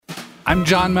I'm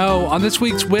John Moe. On this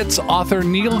week's Wits, author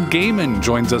Neil Gaiman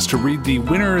joins us to read the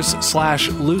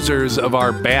winners/losers of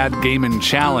our Bad Gaiman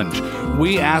Challenge.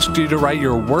 We asked you to write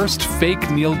your worst fake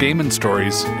Neil Gaiman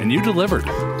stories, and you delivered.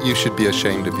 You should be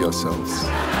ashamed of yourselves.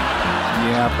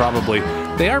 Yeah, probably.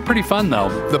 They are pretty fun, though.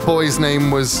 The boy's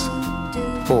name was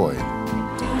Boy.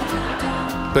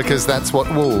 Because that's what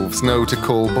wolves know to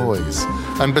call boys.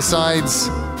 And besides,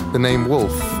 the name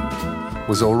Wolf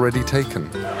was already taken.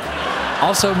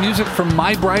 Also, music from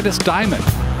My Brightest Diamond.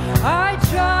 I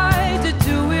tried to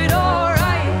do it all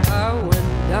right. I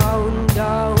went down,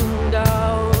 down,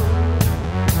 down.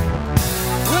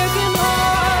 Working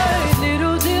hard,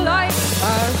 little delight.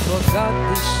 I forgot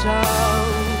the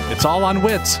sound. It's all on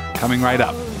Wits, coming right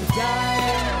up.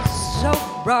 So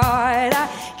bright, I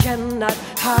cannot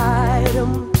hide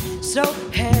them. So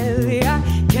heavy, I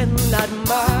cannot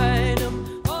mind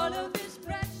them. All of this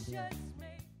precious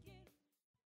making.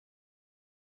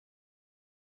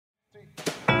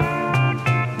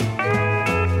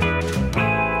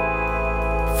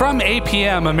 From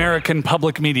APM, American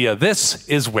Public Media, this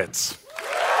is Wits.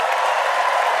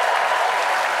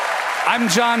 I'm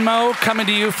John Moe, coming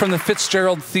to you from the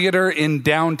Fitzgerald Theater in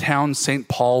downtown St.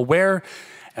 Paul, where,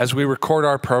 as we record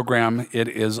our program, it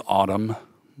is autumn,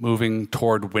 moving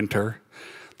toward winter,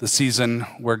 the season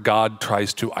where God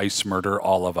tries to ice murder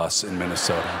all of us in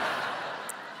Minnesota.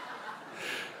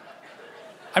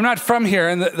 I'm not from here,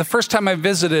 and the first time I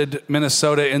visited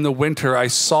Minnesota in the winter, I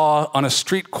saw on a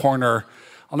street corner,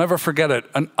 I'll never forget it,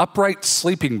 an upright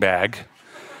sleeping bag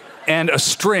and a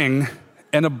string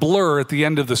and a blur at the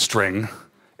end of the string.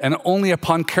 And only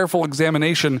upon careful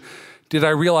examination did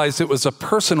I realize it was a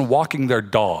person walking their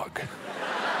dog.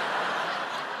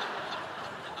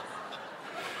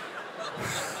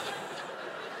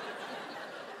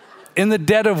 In the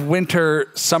dead of winter,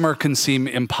 summer can seem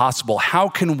impossible. How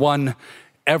can one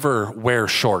ever wear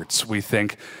shorts, we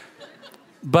think?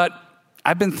 But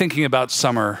I've been thinking about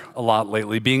summer a lot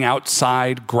lately, being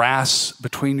outside, grass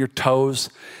between your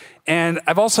toes. And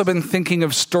I've also been thinking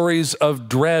of stories of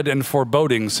dread and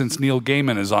foreboding since Neil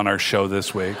Gaiman is on our show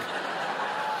this week.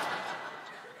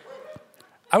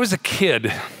 I was a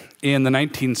kid in the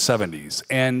 1970s,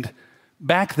 and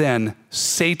back then,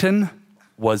 Satan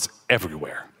was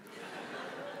everywhere.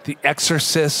 The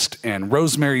Exorcist and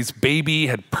Rosemary's Baby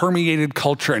had permeated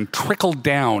culture and trickled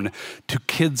down to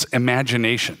kids'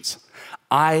 imaginations.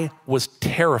 I was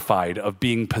terrified of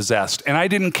being possessed, and I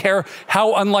didn't care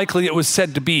how unlikely it was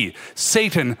said to be.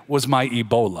 Satan was my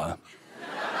Ebola.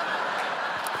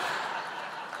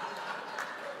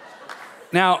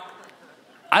 Now,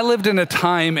 I lived in a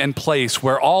time and place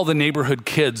where all the neighborhood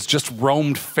kids just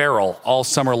roamed feral all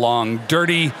summer long,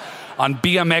 dirty, on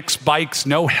BMX bikes,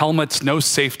 no helmets, no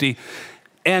safety.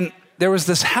 And there was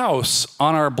this house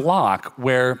on our block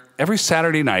where every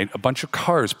Saturday night, a bunch of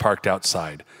cars parked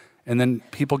outside. And then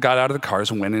people got out of the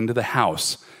cars and went into the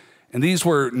house. And these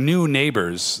were new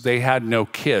neighbors. They had no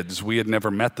kids. We had never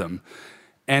met them.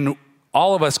 And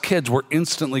all of us kids were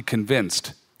instantly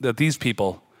convinced that these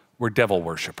people were devil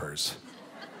worshipers.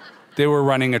 They were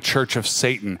running a church of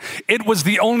Satan. It was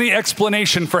the only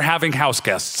explanation for having house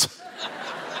guests.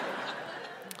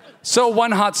 So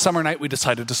one hot summer night, we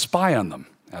decided to spy on them,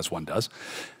 as one does.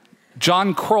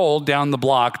 John Kroll down the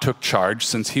block took charge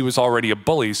since he was already a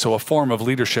bully, so a form of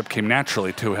leadership came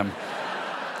naturally to him.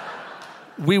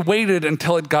 We waited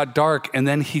until it got dark, and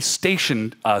then he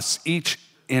stationed us each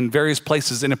in various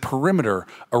places in a perimeter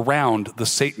around the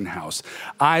Satan house.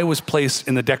 I was placed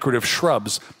in the decorative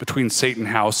shrubs between Satan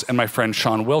house and my friend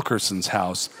Sean Wilkerson's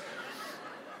house.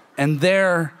 And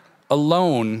there,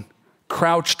 alone,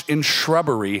 crouched in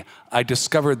shrubbery, I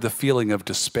discovered the feeling of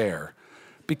despair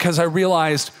because I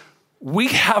realized we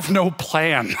have no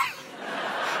plan.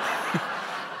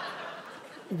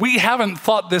 We haven't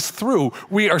thought this through.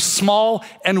 We are small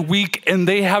and weak, and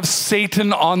they have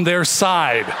Satan on their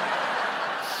side.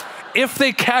 If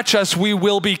they catch us, we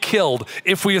will be killed.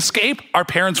 If we escape, our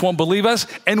parents won't believe us,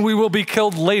 and we will be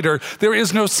killed later. There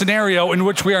is no scenario in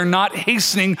which we are not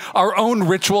hastening our own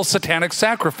ritual satanic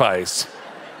sacrifice.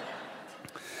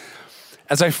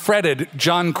 As I fretted,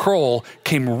 John Kroll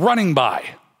came running by.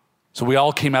 So we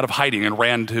all came out of hiding and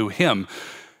ran to him.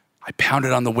 I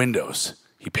pounded on the windows,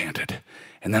 he panted.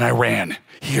 And then I ran.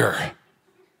 Here.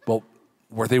 Well,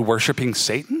 were they worshiping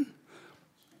Satan?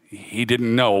 He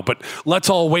didn't know, but let's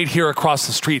all wait here across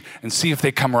the street and see if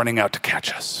they come running out to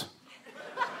catch us.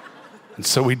 And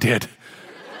so we did.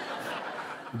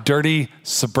 Dirty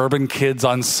suburban kids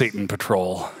on Satan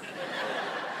patrol.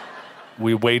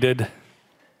 We waited.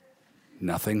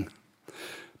 Nothing.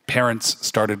 Parents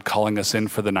started calling us in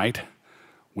for the night.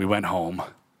 We went home.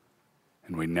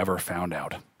 and we never found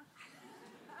out.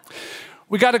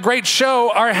 We got a great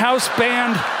show. Our house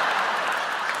band,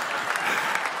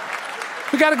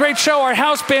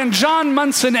 John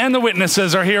Munson and the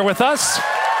Witnesses are here with us.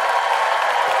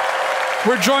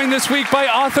 We're joined this week by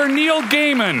author Neil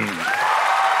Gaiman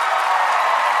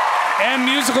and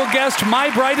musical guest My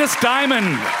Brightest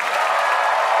Diamond.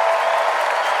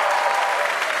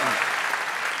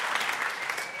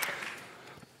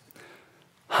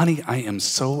 Honey, I am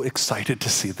so excited to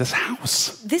see this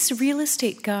house. This real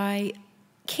estate guy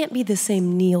can't be the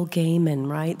same Neil Gaiman,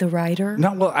 right? The writer?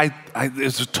 No, well,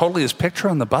 it's totally his picture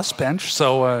on the bus bench,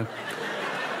 so...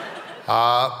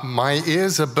 My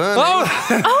ears are burning.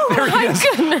 Oh my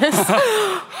goodness.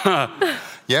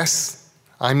 Yes,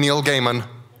 I'm Neil Gaiman,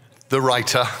 the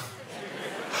writer.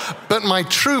 But my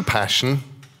true passion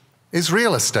is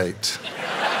real estate.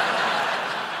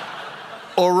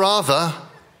 Or rather,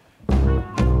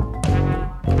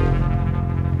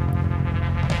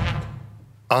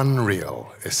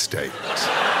 unreal estate.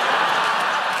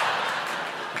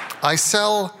 I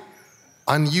sell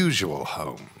unusual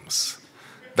homes.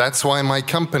 That's why my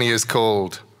company is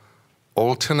called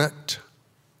Alternate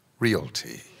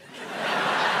Realty.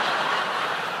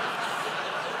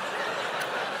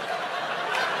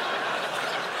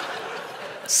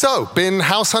 So, been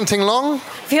house hunting long?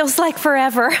 Feels like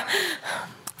forever.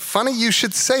 Funny you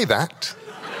should say that.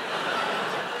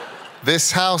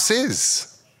 This house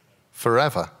is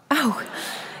forever. Oh,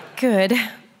 good.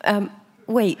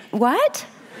 Wait, what?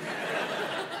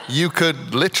 You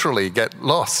could literally get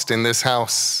lost in this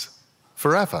house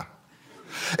forever.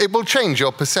 It will change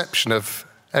your perception of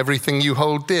everything you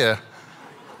hold dear.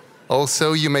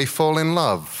 Also, you may fall in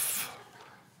love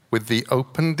with the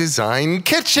open design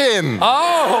kitchen.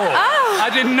 Oh! I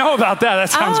didn't know about that. That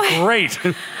sounds great.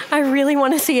 I really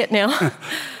want to see it now.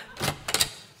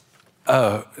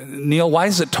 Neil, why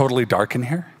is it totally dark in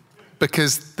here?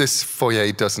 Because this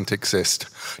foyer doesn't exist.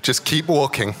 Just keep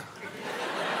walking.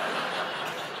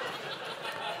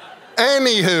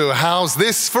 Anywho, how's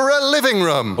this for a living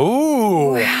room?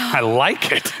 Ooh, wow. I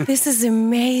like it. This is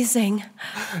amazing.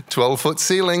 12-foot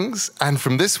ceilings, and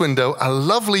from this window, a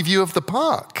lovely view of the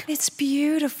park. It's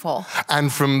beautiful.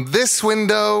 And from this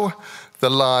window,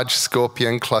 the large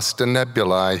Scorpion cluster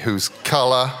nebulae, whose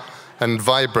color and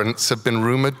vibrance have been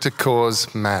rumored to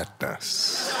cause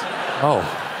madness. Oh,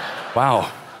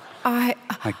 wow. My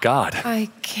God. I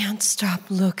can't stop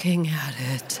looking at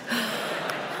it.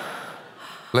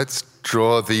 Let's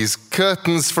draw these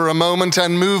curtains for a moment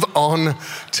and move on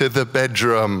to the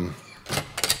bedroom.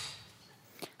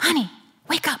 Honey,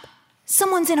 wake up.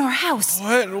 Someone's in our house.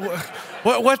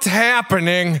 What's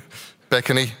happening?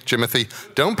 Bethany, Jimothy,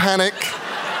 don't panic.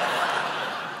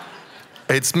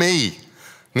 It's me,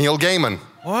 Neil Gaiman.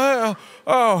 What?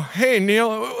 Oh, hey,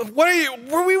 Neil. What are you?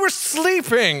 We were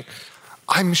sleeping.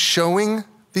 I'm showing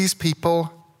these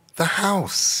people the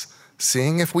house,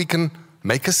 seeing if we can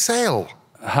make a sale.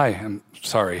 Hi, I'm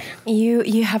sorry.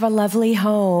 You have a lovely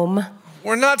home.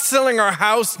 We're not selling our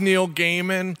house, Neil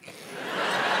Gaiman.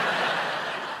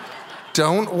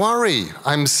 Don't worry,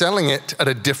 I'm selling it at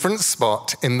a different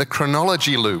spot in the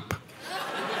chronology loop.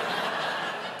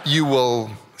 You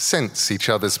will sense each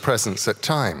other's presence at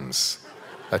times.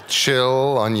 A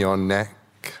chill on your neck,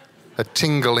 a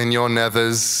tingle in your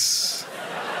nethers.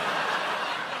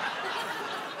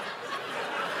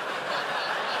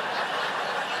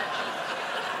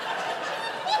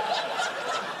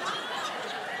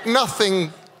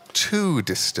 Nothing too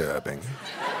disturbing.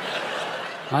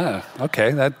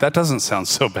 Okay, that doesn't sound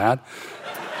so bad.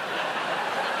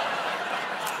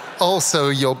 Also,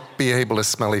 you'll be able to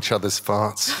smell each other's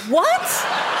farts. What?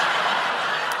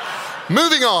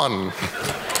 Moving on.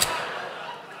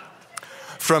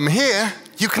 From here,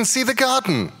 you can see the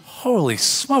garden. Holy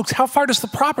smokes, how far does the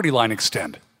property line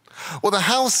extend? Well, the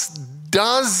house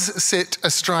does sit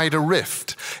astride a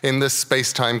rift in the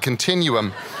space-time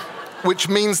continuum, which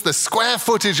means the square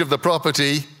footage of the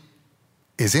property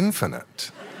is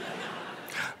infinite.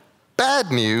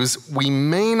 Bad news, we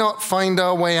may not find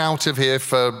our way out of here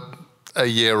for a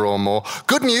year or more.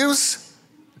 Good news,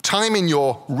 time in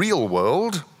your real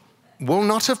world will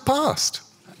not have passed.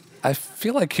 I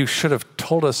feel like you should have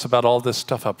told us about all this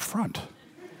stuff up front.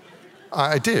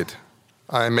 I did.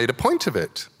 I made a point of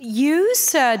it. You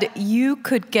said you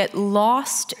could get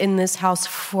lost in this house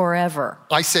forever.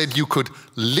 I said you could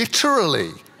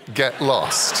literally get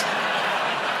lost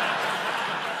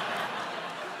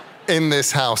in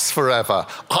this house forever.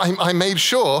 I made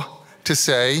sure to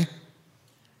say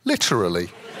literally.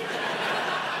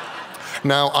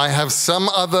 Now, I have some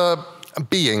other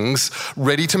beings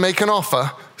ready to make an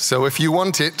offer. So if you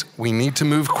want it, we need to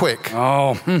move quick.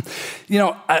 Oh, you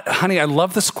know, honey, I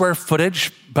love the square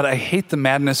footage, but I hate the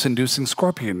madness-inducing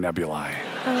scorpion nebulae.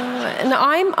 And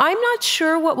I'm not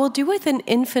sure what we'll do with an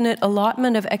infinite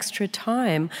allotment of extra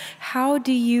time. How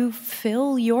do you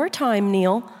fill your time,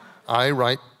 Neil? I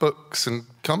write books and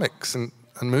comics and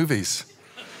movies.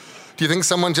 Do you think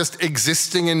someone just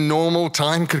existing in normal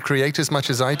time could create as much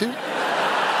as I do?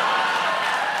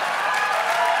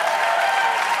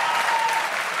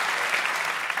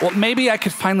 Well, maybe I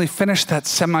could finally finish that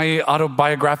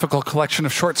semi-autobiographical collection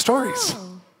of short stories.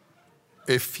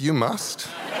 If you must.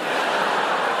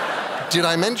 Did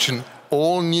I mention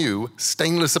all new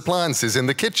stainless appliances in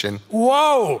the kitchen?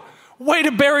 Whoa! Way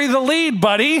to bury the lead,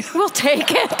 buddy. We'll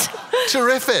take it.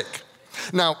 Terrific.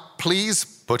 Now, please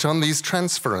put on these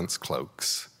transference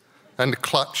cloaks and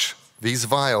clutch these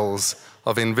vials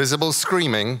of invisible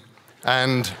screaming,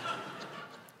 and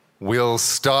we'll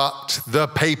start the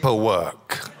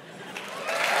paperwork.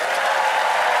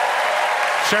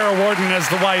 Shara Worden as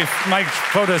the wife, Mike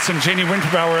Fotis and Janie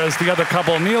Winterbauer as the other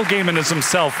couple, Neil Gaiman as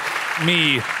himself,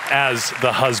 me as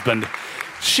the husband.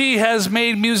 She has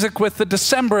made music with the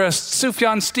Decemberists,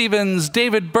 Sufjan Stevens,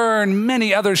 David Byrne,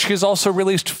 many others. She has also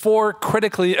released 4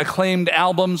 critically acclaimed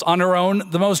albums on her own,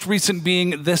 the most recent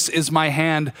being This Is My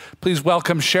Hand. Please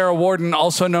welcome Shara Worden,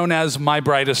 also known as My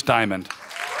Brightest Diamond.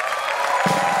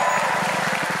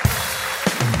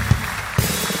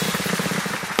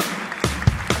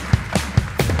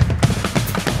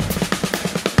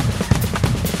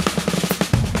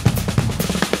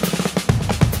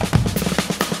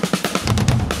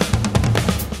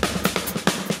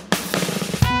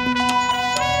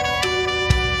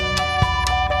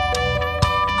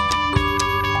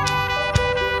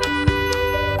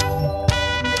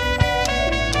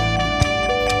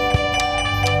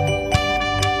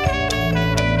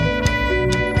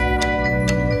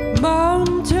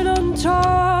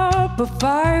 A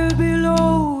fire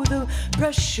below, the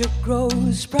pressure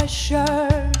grows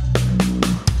pressure.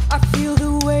 I feel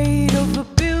the weight of a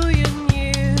billion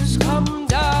years come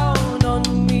down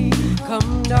on me,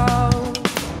 come down.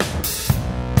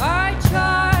 I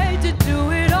tried to do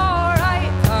it all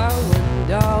right. I went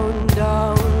down,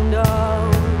 down, down.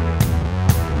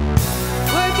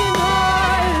 Working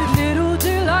hard, little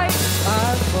delight.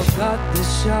 I forgot the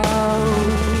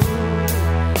sound.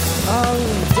 Oh,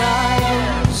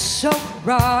 diamonds so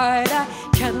bright, I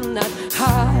cannot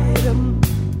hide them.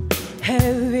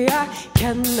 Heavy, I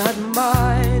cannot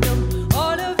mind them.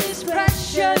 All of this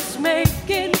precious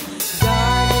making.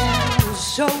 Diamonds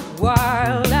so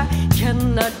wild, I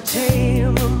cannot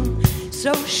tame them.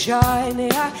 So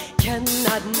shiny, I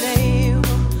cannot name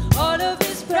them. All of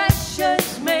this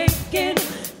precious making.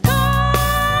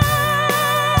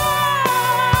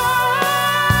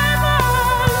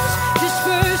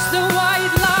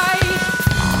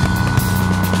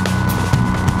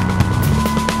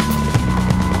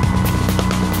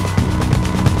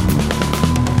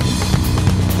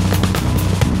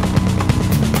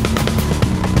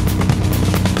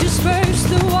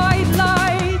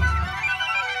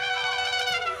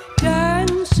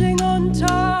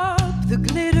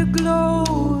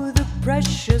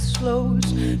 Precious flows,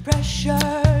 pressure.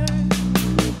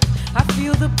 I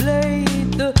feel the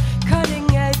blade, the cutting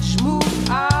edge move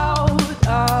out,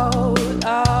 out,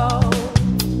 out.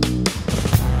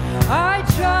 I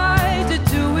tried to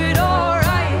do it all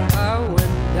right. I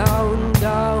went down,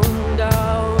 down,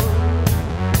 down.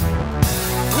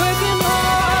 Working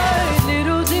hard,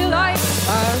 little delight.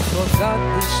 I forgot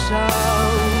the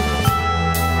sound.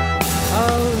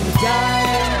 Oh,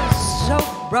 diamonds so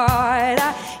bright,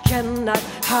 I cannot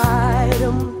hide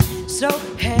them. So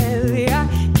heavy, I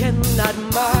cannot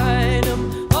mind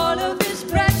them. All of this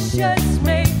precious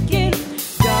making.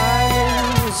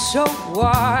 Diamonds so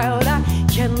wild, I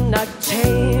cannot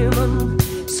tame them.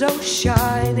 So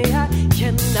shiny, I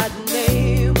cannot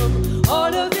name them.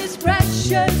 All of this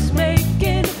precious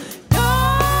making.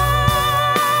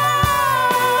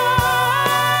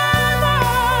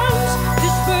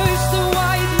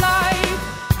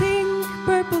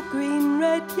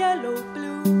 Yellow,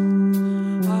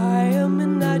 blue. I am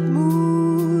in that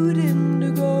mood,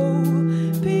 indigo.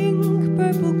 Pink,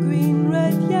 purple, green,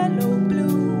 red, yellow,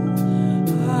 blue.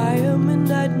 I am in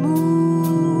that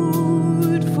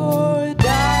mood for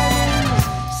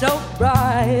diamonds so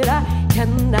bright I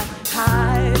cannot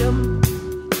hide them.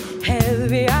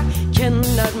 Heavy, I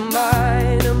cannot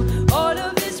mind them. All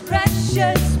of this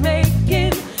precious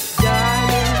making.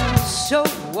 Diamonds so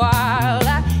wild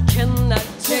I cannot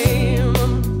tame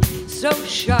them. So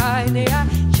shiny, I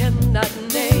cannot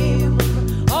name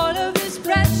them. All of this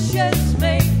precious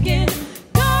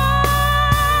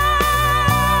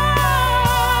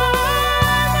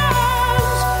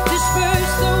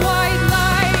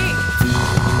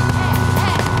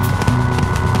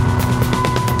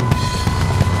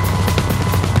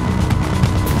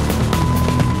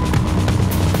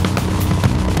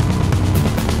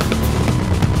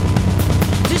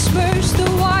disperse the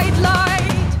white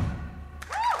light.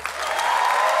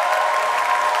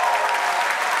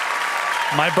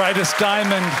 My Brightest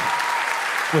Diamond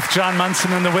with John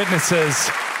Munson and the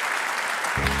Witnesses.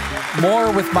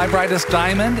 More with My Brightest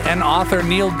Diamond and author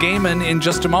Neil Gaiman in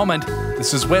just a moment.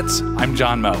 This is Wits. I'm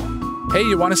John Moe. Hey,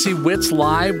 you want to see Wits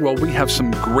live? Well, we have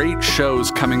some great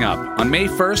shows coming up. On May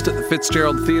 1st at the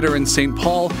Fitzgerald Theater in St.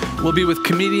 Paul, we'll be with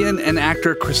comedian and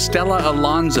actor Cristela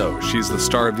Alonzo. She's the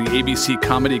star of the ABC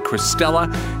comedy Cristela,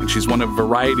 and she's one of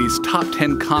Variety's top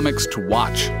 10 comics to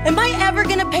watch. Am I ever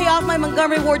going to pay off my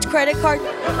Montgomery Ward's credit card? No?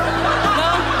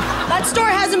 That store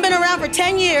hasn't been around for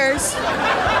 10 years.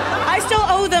 I still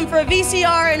owe them for a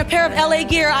VCR and a pair of LA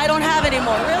gear I don't have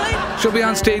anymore. Really? She'll be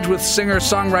on stage with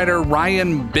singer-songwriter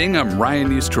Ryan Bingham.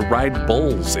 Ryan used to ride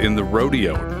bulls in the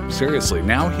rodeo. Seriously,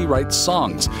 now he writes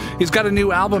songs. He's got a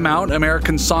new album out.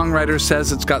 American Songwriter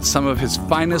says it's got some of his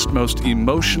finest, most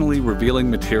emotionally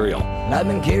revealing material. I've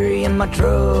been carrying my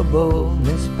trouble,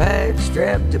 this pack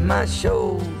strapped to my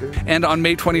shoulder. And on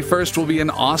May 21st, we'll be in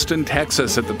Austin,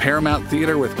 Texas at the Paramount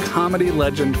Theater with comedy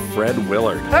legend Fred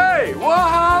Willard. Hey, what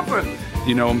happened?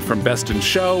 You know him from Best in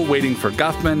Show, Waiting for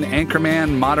Guffman,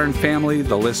 Anchorman, Modern Family,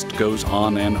 the list goes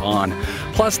on and on.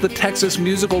 Plus the Texas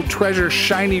musical treasure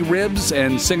Shiny Ribs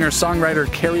and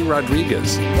singer-songwriter Carrie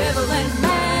Rodriguez. Devil and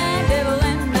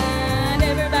man,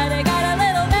 everybody got a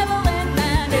little devil and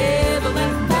man,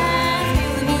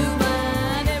 feeling you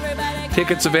mind, everybody.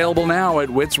 Tickets available now at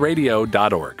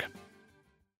witsradio.org.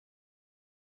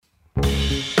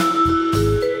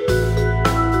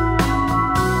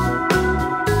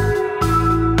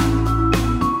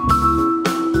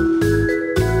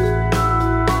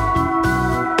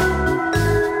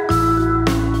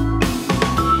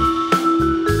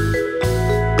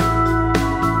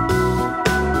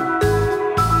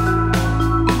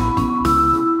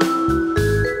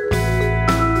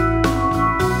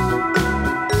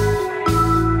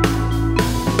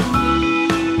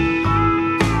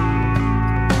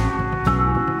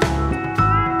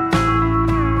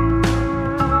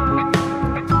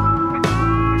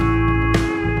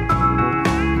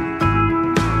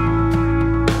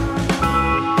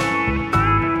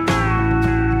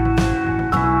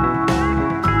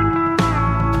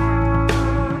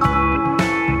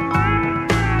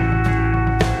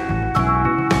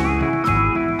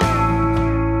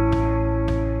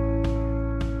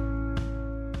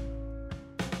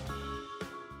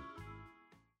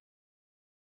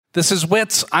 This is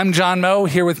Wits. I'm John Moe,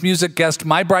 here with music guest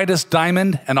My Brightest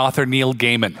Diamond and author Neil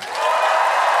Gaiman.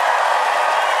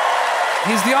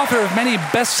 He's the author of many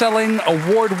best-selling,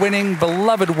 award-winning,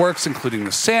 beloved works, including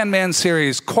the Sandman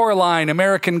series, Coraline,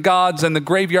 American Gods, and The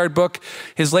Graveyard Book.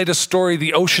 His latest story,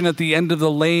 The Ocean at the End of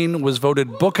the Lane, was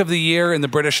voted Book of the Year in the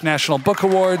British National Book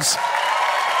Awards.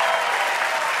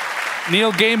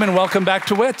 Neil Gaiman, welcome back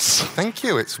to Wits. Thank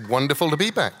you. It's wonderful to be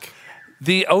back.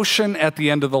 The Ocean at the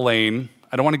End of the Lane,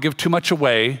 I don't want to give too much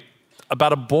away,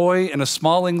 about a boy in a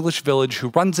small English village who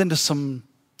runs into some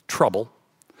trouble,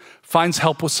 finds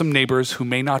help with some neighbors who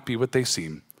may not be what they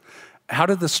seem. How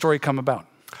did this story come about?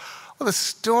 Well, the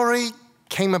story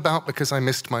came about because I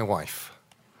missed my wife.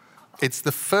 It's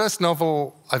the first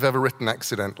novel I've ever written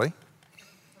accidentally.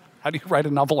 How do you write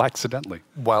a novel accidentally?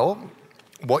 Well,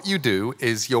 what you do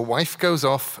is your wife goes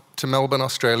off to Melbourne,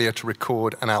 Australia to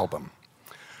record an album.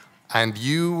 And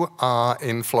you are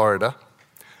in Florida,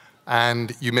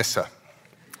 and you miss her.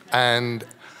 And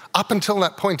up until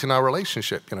that point in our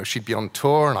relationship, she'd be on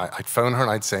tour, and I'd phone her, and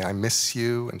I'd say, I miss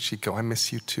you, and she'd go, I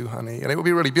miss you too, honey, and it would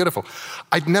be really beautiful.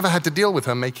 I'd never had to deal with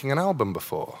her making an album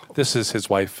before. This is his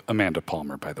wife, Amanda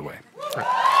Palmer, by the way.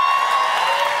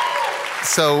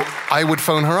 So I would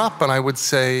phone her up, and I would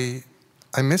say,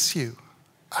 I miss you.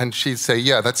 And she'd say,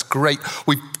 yeah, that's great.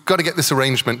 We've got to get this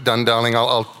arrangement done, darling.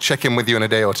 I'll check in with you in a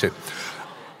day or two.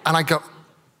 And I go,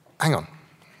 hang on.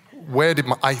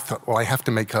 I thought, well, I have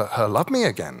to make her love me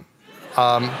again.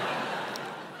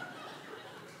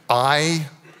 I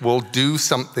will do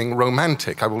something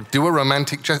romantic. I will do a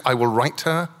romantic gesture. I will write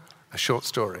her a short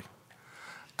story.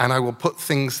 And I will put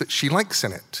things that she likes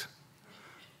in it.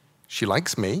 She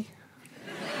likes me.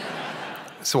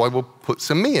 So I will put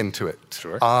some me into it.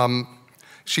 Sure.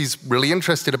 She's really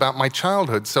interested about my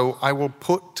childhood, so I will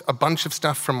put a bunch of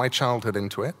stuff from my childhood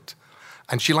into it.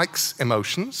 And she likes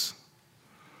emotions.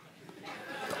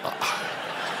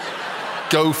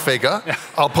 Go figure.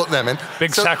 I'll put them in.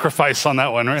 Big sacrifice on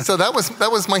that one, right? So that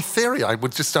was my theory. I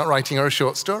would just start writing her a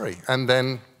short story. And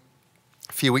then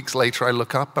a few weeks later, I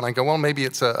look up and I go, well, maybe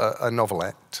it's a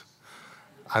novelette.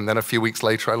 And then a few weeks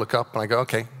later, I look up and I go,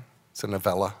 okay, it's a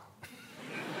novella.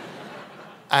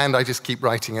 And I just keep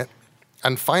writing it.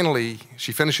 And finally,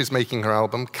 she finishes making her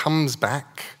album, comes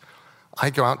back. I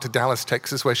go out to Dallas,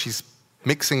 Texas, where she's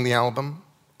mixing the album.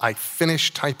 I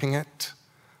finish typing it.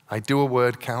 I do a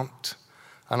word count.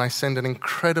 And I send an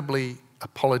incredibly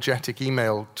apologetic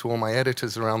email to all my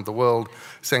editors around the world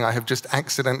saying I have just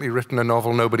accidentally written a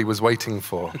novel nobody was waiting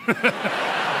for.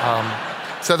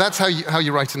 So that's how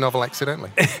you write a novel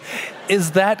accidentally.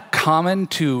 Is that common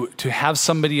to have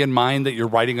somebody in mind that you're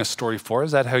writing a story for?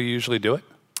 Is that how you usually do it?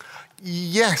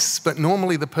 Yes, but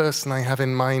normally the person I have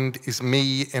in mind is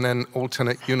me in an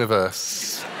alternate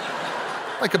universe.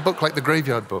 Like a book like The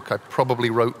Graveyard Book, I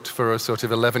probably wrote for a sort of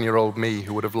 11-year-old me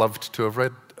who would have loved to have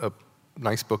read a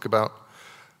nice book about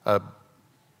a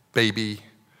baby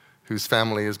whose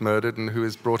family is murdered and who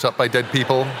is brought up by dead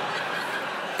people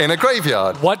in a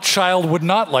graveyard. What child would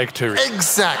not like to read?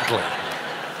 Exactly.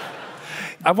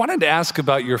 I wanted to ask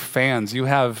about your fans. You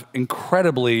have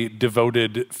incredibly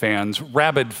devoted fans,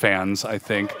 rabid fans, I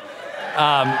think.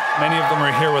 Many of them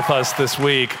are here with us this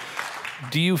week.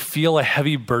 Do you feel a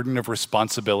heavy burden of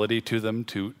responsibility to them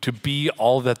to be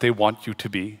all that they want you to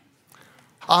be?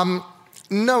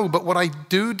 No, but what I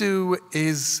do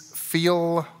is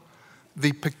feel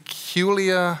the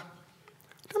peculiar, I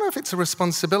don't know if it's a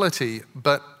responsibility,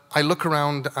 but I look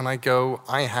around and I go,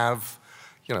 I have,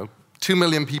 2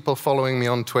 million people following me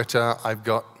on Twitter. I've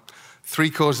got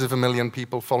 750,000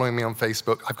 people following me on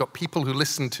Facebook. I've got people who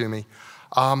listen to me.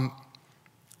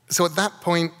 So at that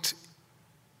point,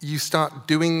 you start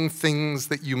doing things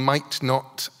that you might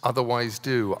not otherwise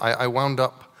do. I wound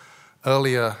up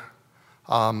earlier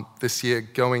this year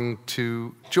going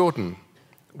to Jordan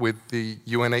with the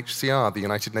UNHCR, the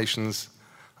United Nations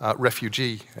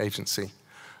Refugee Agency,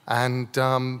 and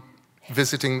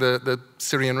visiting the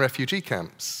Syrian refugee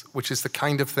camps, which is the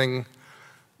kind of thing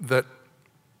that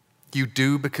you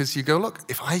do because you go, look,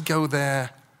 if I go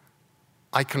there,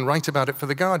 I can write about it for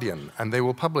The Guardian, and they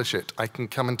will publish it. I can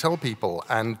come and tell people,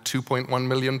 and 2.1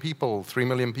 million people, 3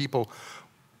 million people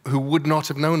who would not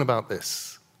have known about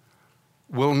this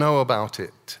will know about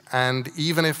it. And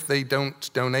even if they don't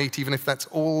donate, even if that's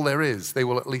all there is, they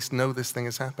will at least know this thing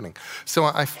is happening. So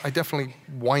I definitely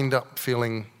wind up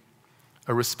feeling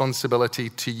a responsibility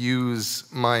to use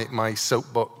my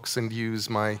soapbox and use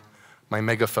my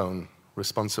megaphone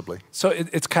responsibly. So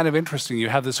it's kind of interesting. You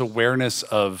have this awareness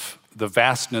of the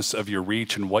vastness of your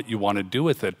reach and what you want to do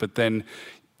with it. But then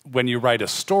when you write a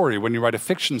story, when you write a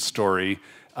fiction story,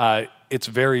 it's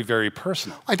very, very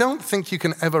personal. I don't think you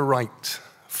can ever write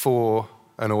for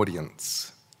an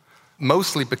audience,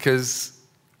 mostly because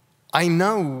I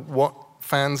know what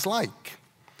fans like.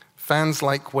 Fans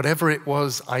like whatever it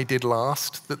was I did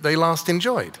last that they last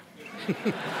enjoyed.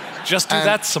 Just do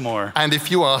that some more. And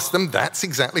if you ask them, that's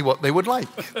exactly what they would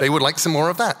like. They would like some more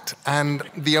of that. And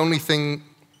the only thing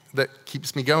that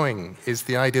keeps me going is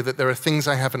the idea that there are things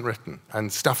I haven't written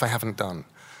and stuff I haven't done,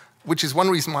 which is one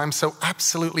reason why I'm so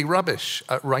absolutely rubbish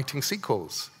at writing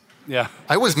sequels. Yeah.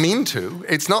 I always mean to.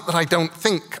 It's not that I don't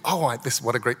think,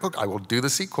 what a great book, I will do the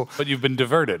sequel. But you've been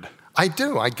diverted. I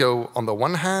do. I go, on the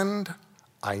one hand,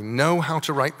 I know how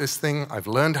to write this thing. I've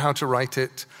learned how to write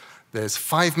it. There's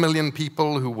 5 million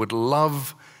people who would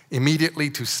love immediately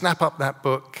to snap up that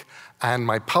book, and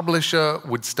my publisher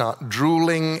would start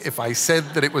drooling if I said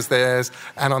that it was theirs.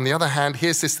 And on the other hand,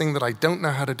 here's this thing that I don't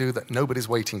know how to do that nobody's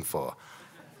waiting for.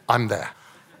 I'm there.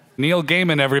 Neil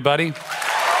Gaiman, everybody.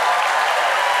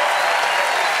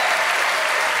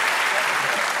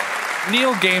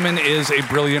 Neil Gaiman is a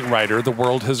brilliant writer. The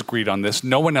world has agreed on this.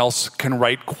 No one else can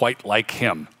write quite like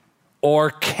him.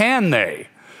 Or can they?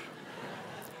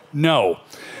 No.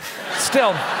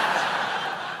 Still,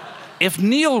 if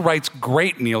Neil writes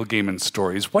great Neil Gaiman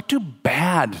stories, what do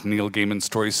bad Neil Gaiman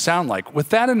stories sound like? With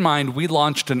that in mind, we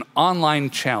launched an online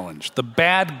challenge, the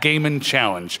Bad Gaiman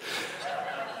Challenge.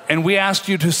 And we asked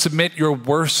you to submit your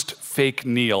worst fake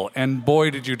Neil, and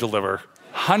boy, did you deliver.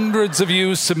 Hundreds of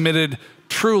you submitted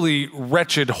truly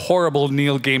wretched, horrible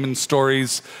Neil Gaiman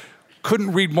stories.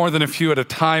 Couldn't read more than a few at a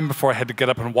time before I had to get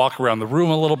up and walk around the room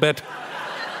a little bit.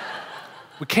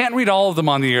 We can't read all of them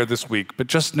on the air this week, but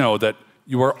just know that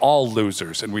you are all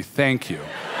losers, and we thank you.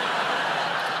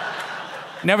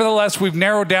 Nevertheless, we've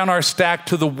narrowed down our stack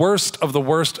to the worst of the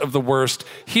worst of the worst.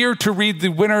 Here to read the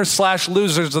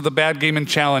winners/losers of the Bad Gaiman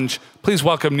Challenge, please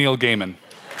welcome Neil Gaiman.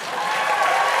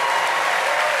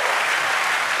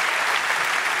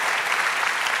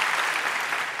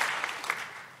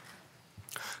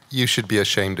 You should be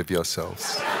ashamed of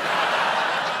yourselves.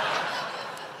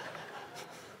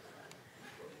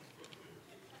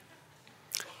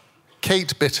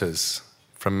 Kate Bitters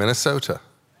from Minnesota.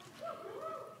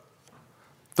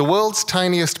 The world's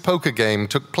tiniest poker game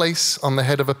took place on the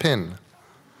head of a pin.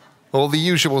 All the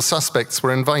usual suspects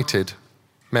were invited.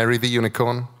 Mary the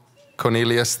unicorn,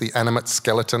 Cornelius the animate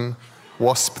skeleton,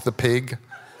 Wasp the pig,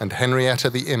 and Henrietta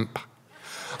the imp.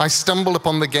 I stumbled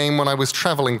upon the game when I was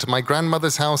travelling to my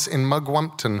grandmother's house in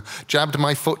Mugwumpton, jabbed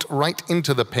my foot right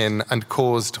into the pin and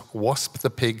caused Wasp the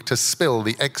pig to spill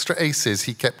the extra aces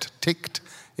he kept ticked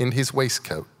in his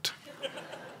waistcoat.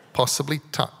 Possibly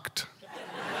tucked.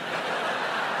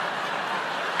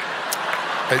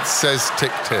 It says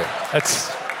ticked here.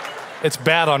 It's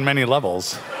bad on many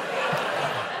levels.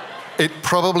 It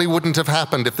probably wouldn't have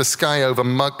happened if the sky over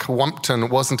Mugwumpton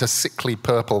wasn't a sickly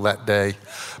purple that day.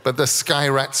 But the sky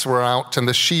rats were out and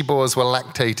the she-boars were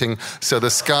lactating, so the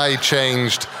sky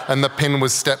changed and the pin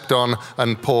was stepped on,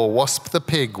 and poor Wasp the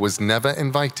pig was never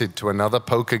invited to another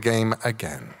poker game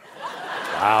again.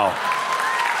 Wow.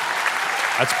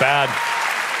 That's bad.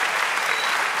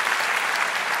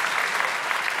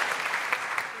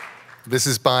 This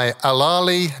is by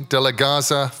Alali de la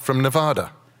Garza from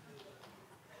Nevada.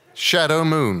 Shadow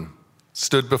Moon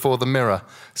stood before the mirror,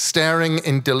 staring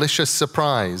in delicious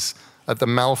surprise at the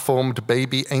malformed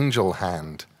baby angel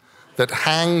hand that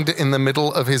hanged in the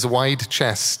middle of his wide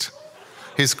chest,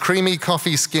 his creamy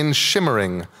coffee skin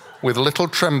shimmering with little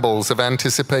trembles of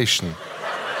anticipation.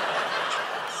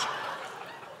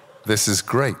 "This is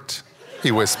great,"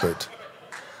 he whispered.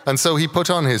 And so he put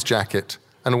on his jacket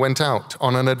and went out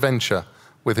on an adventure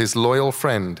with his loyal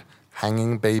friend,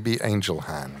 Hanging Baby Angel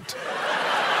Hand.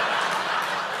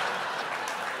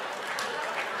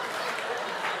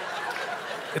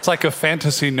 It's like a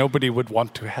fantasy nobody would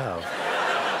want to have.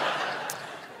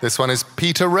 This one is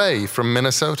Peter Ray from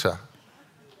Minnesota.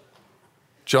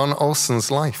 John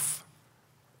Olson's life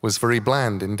was very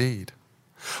bland indeed.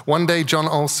 One day, John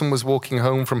Olson was walking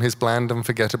home from his bland and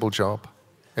forgettable job.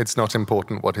 It's not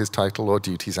important what his title or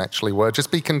duties actually were.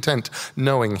 Just be content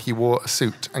knowing he wore a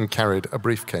suit and carried a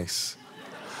briefcase.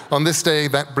 On this day,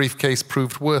 that briefcase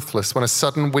proved worthless when a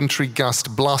sudden wintry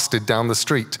gust blasted down the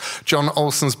street. John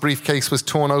Olson's briefcase was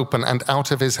torn open, and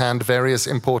out of his hand, various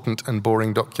important and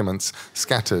boring documents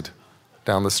scattered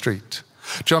down the street.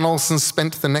 John Olson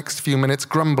spent the next few minutes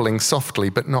grumbling softly,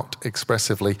 but not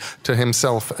expressively, to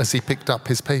himself as he picked up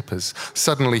his papers.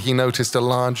 Suddenly, he noticed a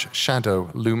large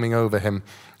shadow looming over him.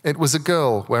 It was a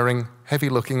girl wearing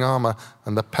heavy-looking armor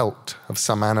and the pelt of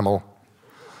some animal.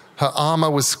 Her armor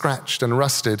was scratched and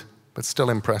rusted, but still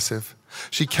impressive.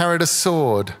 She carried a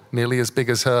sword nearly as big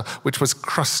as her, which was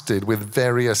crusted with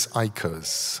various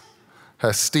ichors.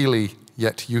 Her steely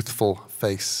yet youthful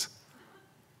face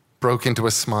broke into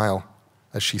a smile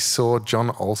as she saw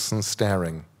John Olson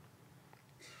staring.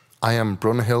 "I am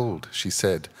Brunhild," she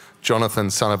said, "Jonathan,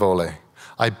 son of Ole.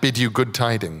 I bid you good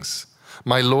tidings.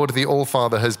 My Lord the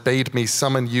Allfather has bade me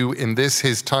summon you in this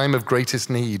his time of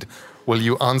greatest need. Will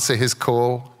you answer his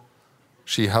call?"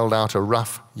 She held out a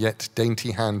rough yet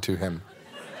dainty hand to him.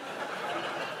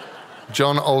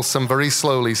 John Olson very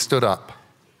slowly stood up.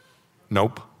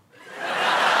 "Nope."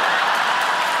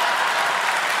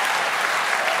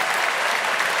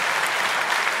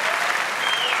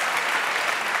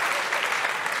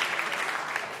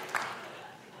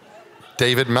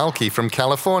 David Malky from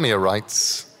California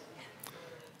writes,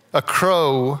 "A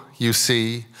crow, you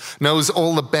see, knows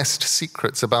all the best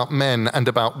secrets about men and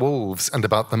about wolves and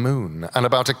about the moon and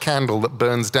about a candle that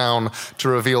burns down to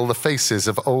reveal the faces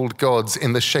of old gods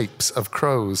in the shapes of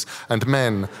crows and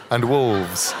men and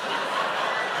wolves.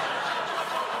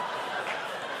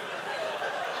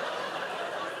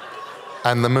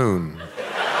 And the moon.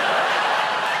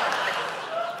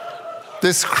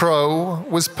 This crow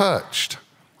was perched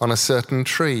on a certain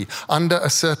tree, under a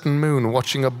certain moon,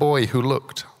 watching a boy who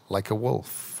looked like a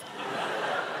wolf.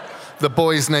 The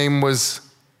boy's name was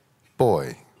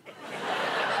Boy,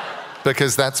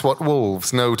 because that's what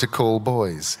wolves know to call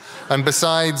boys. And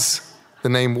besides, the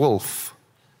name Wolf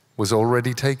was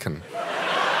already taken.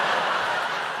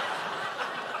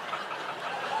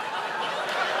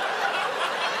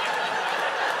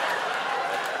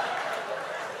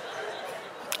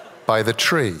 By the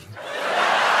tree.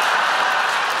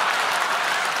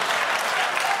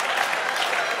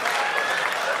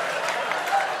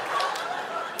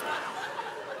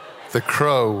 The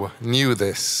crow knew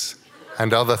this,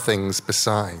 and other things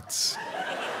besides.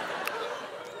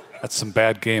 That's some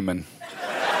bad gaming.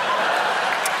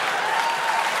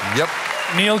 Yep.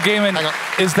 Neil Gaiman, Hang on.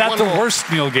 is that One the more.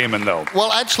 worst Neil Gaiman, though?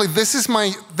 Well, actually, this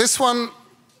one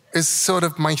is sort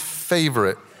of my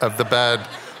favorite of the bad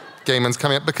Gaimans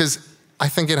coming up, because I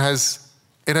think it has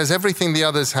everything the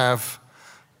others have,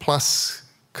 plus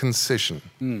concision.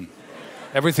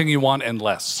 Everything you want and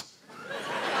less.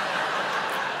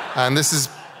 And this is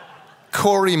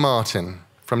Corey Martin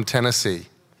from Tennessee.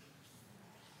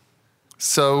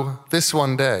 So this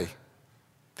one day,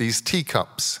 these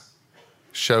teacups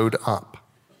showed up.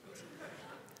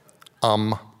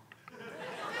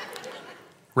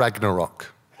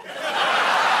 Ragnarok.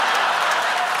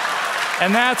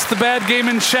 And that's the Bad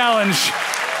Gaming Challenge.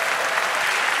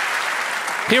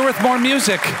 Here with more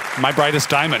music, My Brightest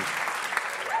Diamond.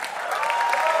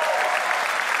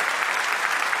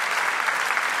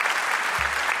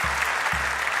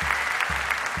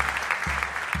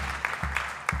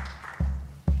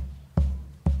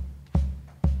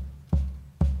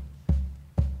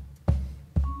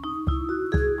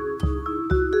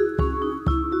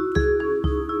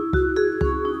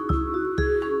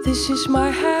 This is my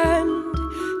hand,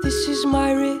 this is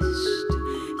my wrist,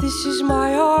 this is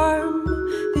my arm,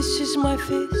 this is my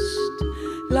fist.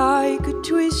 Like a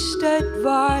twisted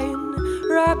vine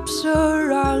wraps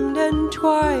around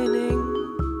entwining.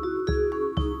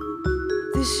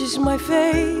 This is my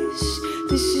face,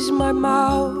 this is my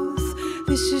mouth,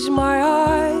 this is my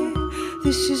eye,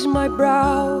 this is my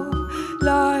brow.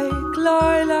 Like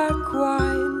lilac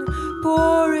wine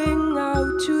pouring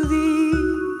out to thee.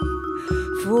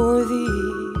 For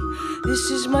thee,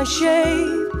 this is my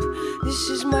shape, this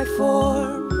is my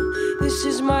form, this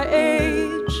is my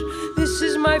age, this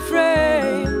is my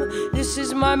frame, this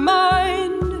is my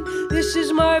mind, this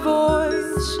is my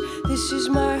voice, this is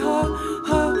my heart,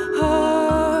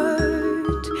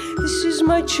 this is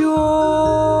my choice,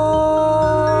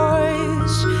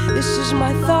 this is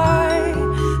my thigh,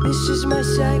 this is my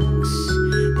sex,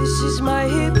 this is my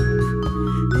hip,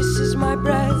 this is my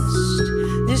breast.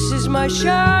 This is my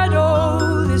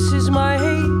shadow, this is my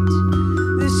hate,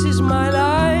 this is my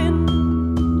line,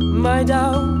 my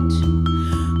doubt,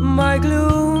 my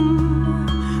gloom,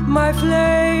 my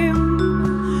flame,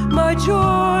 my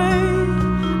joy,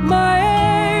 my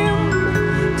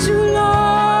aim to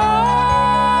love,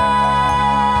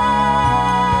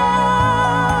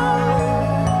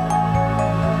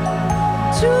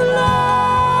 to love.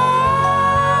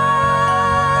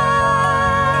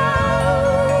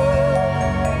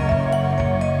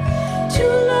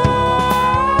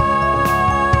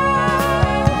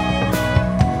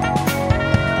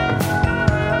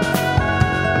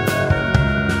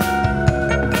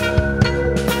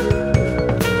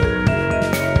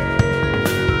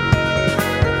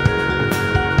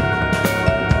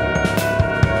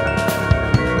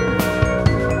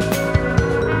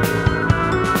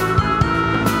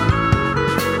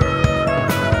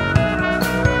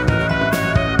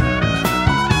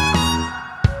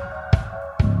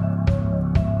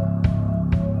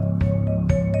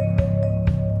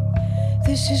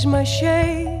 This is my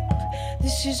shape,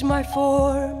 this is my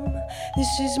form,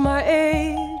 this is my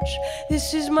age,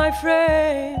 this is my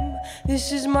frame,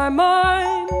 this is my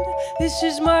mind, this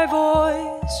is my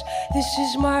voice, this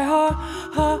is my heart,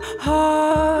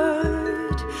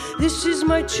 this is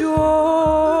my choice,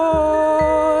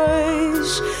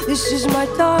 this is my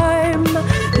time,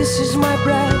 this is my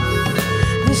breath,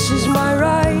 this is my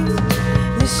right,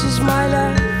 this is my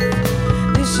left,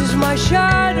 this is my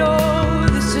shadow,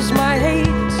 this is my hate,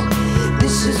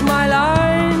 this is my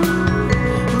line,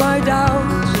 my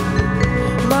doubt,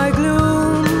 my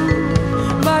gloom,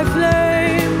 my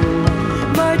flame,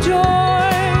 my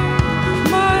joy,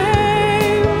 my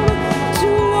aim to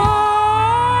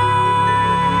love,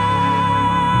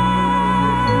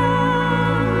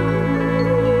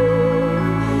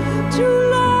 to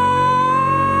love.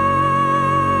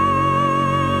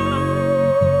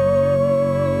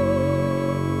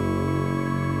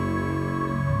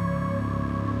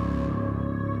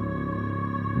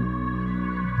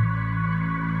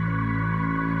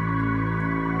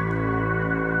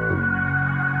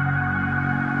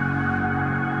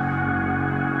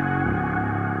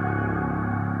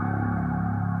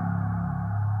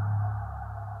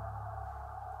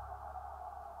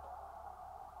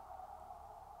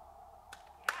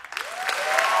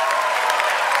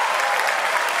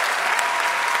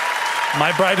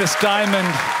 My Brightest Diamond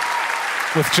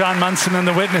with John Munson and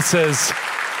the Witnesses.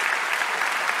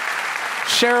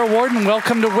 Shara Warden,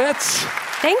 welcome to Wits.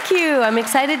 Thank you. I'm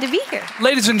excited to be here.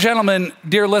 Ladies and gentlemen,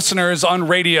 dear listeners on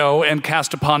radio and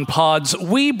cast upon pods,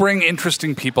 we bring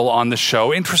interesting people on the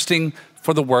show, interesting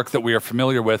for the work that we are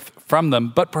familiar with from them,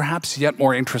 but perhaps yet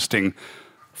more interesting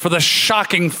for the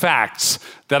shocking facts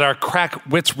that our Crack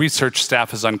Wits research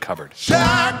staff has uncovered.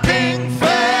 Shocking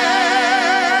facts!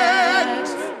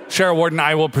 Shara Warden,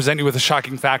 I will present you with a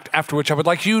shocking fact, after which I would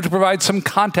like you to provide some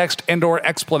context and or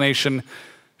explanation.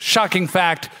 Shocking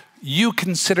fact, you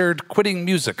considered quitting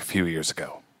music a few years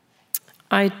ago.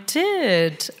 I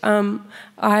did.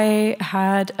 I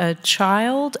had a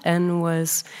child and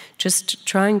was just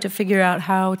trying to figure out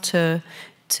how to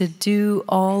do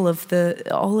all of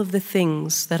the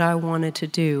things that I wanted to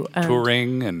do. And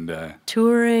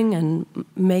touring and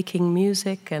making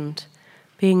music and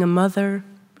being a mother.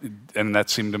 And that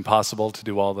seemed impossible to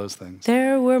do all those things.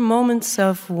 There were moments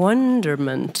of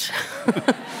wonderment.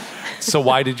 So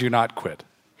why did you not quit?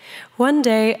 One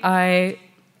day I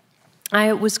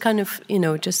was kind of,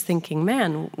 just thinking,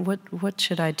 man, what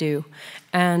should I do?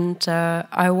 And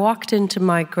I walked into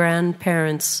my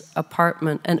grandparents'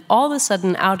 apartment, and all of a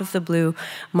sudden, out of the blue,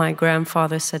 my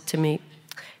grandfather said to me,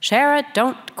 "Shara,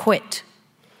 don't quit."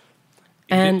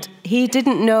 And he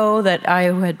didn't know that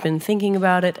I had been thinking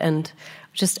about it, and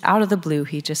just out of the blue,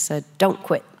 he just said, "Don't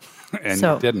quit." And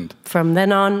so you didn't. From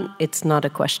then on, it's not a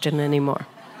question anymore.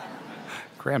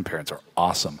 Grandparents are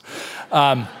awesome.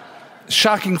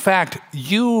 Shocking fact,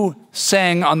 you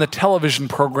sang on the television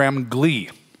program Glee.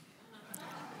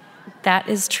 That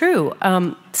is true.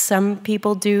 Some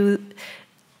people do,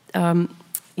 some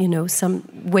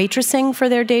waitressing for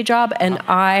their day job, and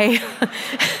I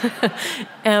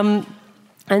am,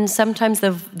 and sometimes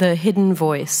the hidden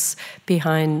voice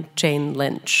behind Jane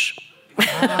Lynch.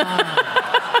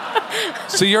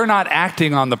 So you're not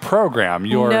acting on the program. I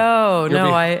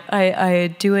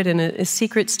do it in a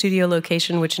secret studio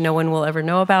location which no one will ever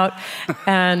know about,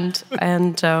 and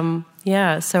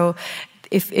So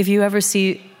if you ever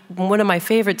see, one of my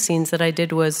favorite scenes that I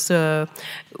did was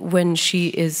when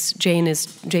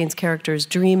Jane's character is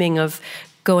dreaming of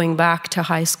going back to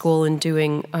high school and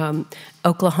doing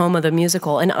Oklahoma the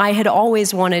musical, and I had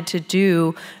always wanted to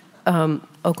do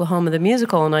Oklahoma the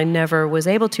musical, and I never was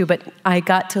able to, but I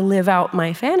got to live out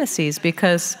my fantasies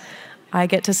because I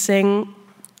get to sing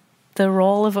the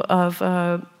role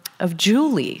of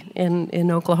Julie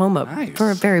in Oklahoma. Nice.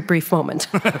 For a very brief moment.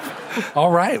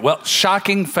 All right. Well,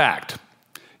 shocking fact.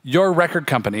 Your record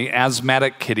company,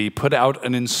 Asthmatic Kitty, put out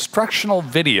an instructional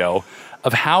video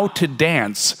of how to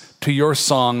dance to your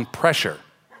song Pressure.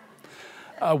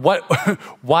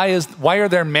 Why are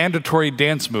there mandatory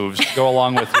dance moves to go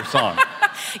along with your song?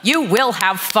 You will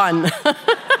have fun.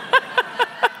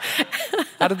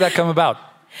 How did that come about?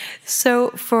 So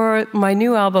for my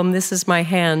new album, This Is My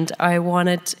Hand, I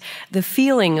wanted the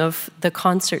feeling of the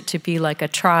concert to be like a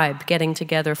tribe getting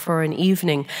together for an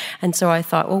evening. And so I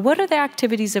thought, well, what are the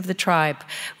activities of the tribe?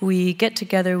 We get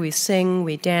together, we sing,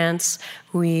 we dance,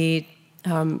 we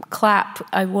clap.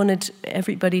 I wanted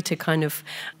everybody to kind of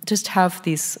just have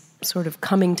these sort of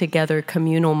coming together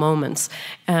communal moments.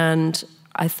 And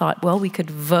I thought, well, we could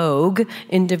vogue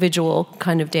individual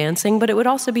kind of dancing, but it would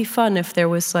also be fun if there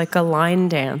was like a line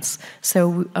dance.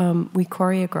 So we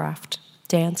choreographed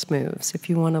dance moves if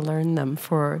you want to learn them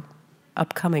for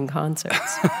upcoming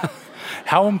concerts.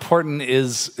 How important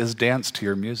is dance to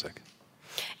your music?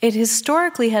 It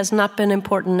historically has not been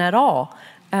important at all.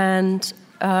 And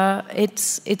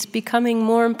it's becoming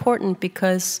more important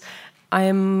because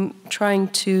I'm trying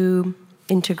to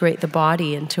integrate the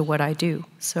body into what I do.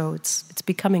 So it's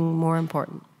becoming more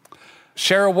important.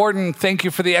 Shara Worden, thank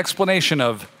you for the explanation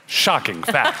of shocking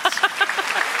facts.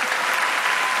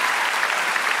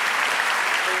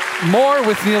 More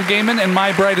with Neil Gaiman and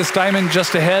My Brightest Diamond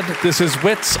just ahead. This is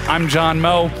Wits. I'm John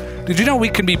Moe. Did you know we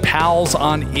can be pals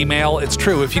on email? It's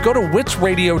true. If you go to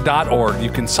witsradio.org, you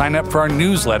can sign up for our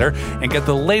newsletter and get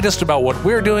the latest about what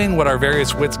we're doing, what our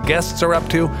various Wits guests are up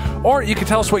to, or you can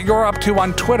tell us what you're up to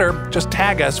on Twitter. Just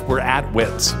tag us. We're at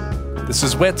Wits. This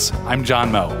is Wits. I'm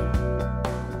John Moe.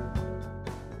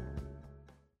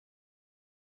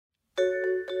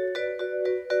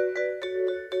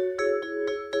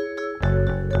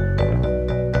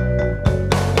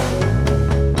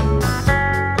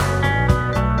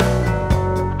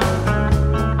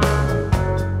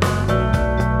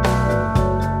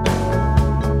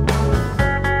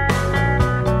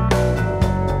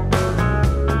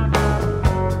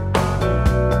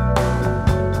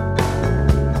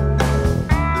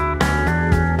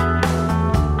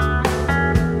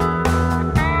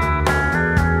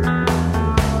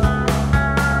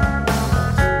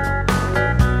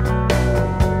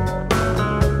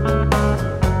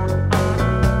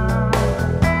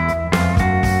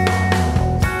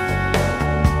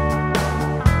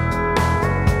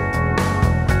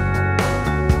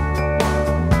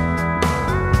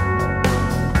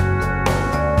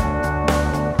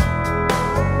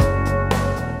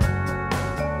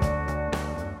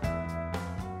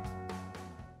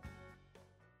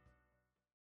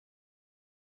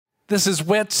 This is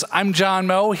Wits. I'm John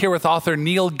Moe, here with author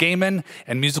Neil Gaiman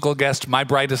and musical guest My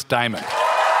Brightest Diamond.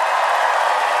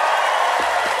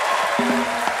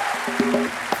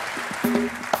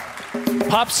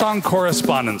 Pop Song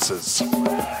Correspondences. A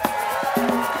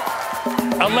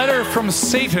letter from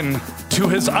Satan to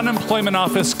his unemployment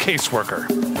office caseworker.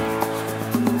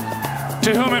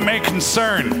 To whom it may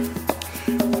concern,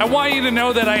 I want you to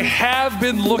know that I have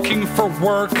been looking for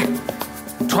work,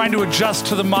 trying to adjust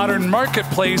to the modern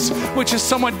marketplace, which is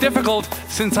somewhat difficult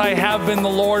since I have been the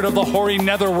lord of the hoary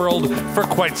netherworld for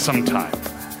quite some time.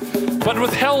 But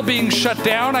with hell being shut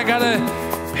down, I gotta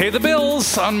pay the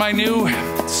bills on my new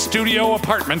studio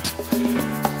apartment.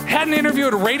 Had an interview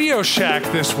at Radio Shack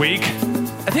this week.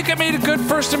 I think I made a good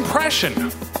first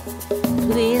impression.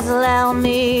 Please allow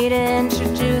me to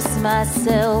introduce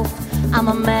myself. I'm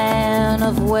a man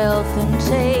of wealth and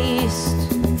taste.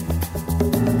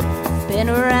 Been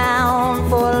around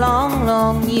for a long,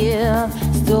 long year.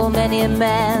 Stole many a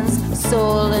man's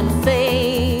soul and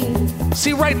faith.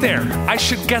 See, right there, I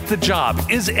should get the job.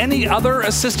 Is any other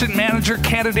assistant manager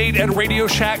candidate at Radio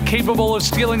Shack capable of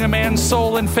stealing a man's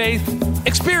soul and faith?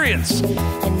 Experience.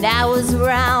 And I was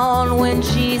around when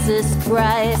Jesus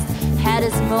Christ had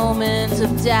his moments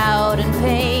of doubt and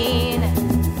pain.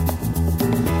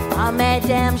 I'm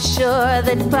damn sure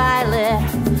that Pilate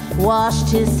washed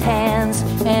his hands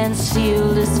and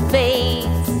sealed his face.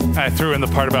 I threw in the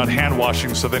part about hand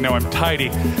washing so they know I'm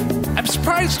tidy. I'm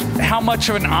surprised how much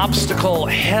of an obstacle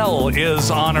hell is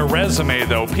on a resume,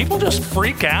 though. People just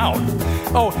freak out.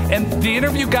 Oh, and the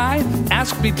interview guy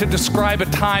asked me to describe a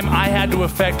time I had to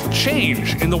effect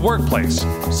change in the workplace.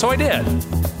 So I did.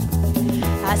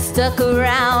 I stuck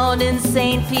around in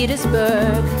St.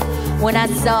 Petersburg when I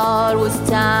saw it was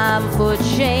time for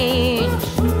change.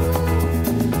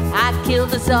 I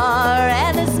killed the Tsar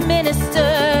and his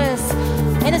ministers.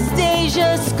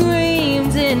 Anastasia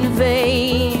screamed in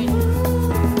vain.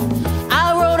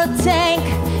 I rode a tank,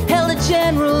 held a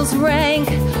general's rank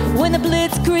when the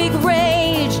Blitzkrieg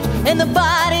raged and the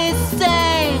bodies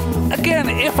stank. Again,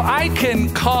 if I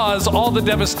can cause all the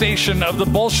devastation of the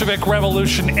Bolshevik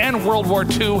Revolution and World War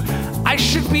II, I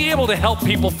should be able to help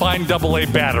people find AA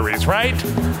batteries, right?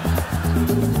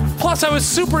 Plus, I was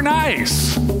super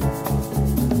nice. I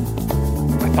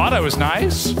thought I was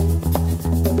nice.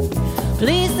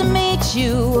 Pleased to meet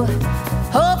you.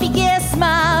 Hope you guess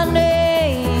my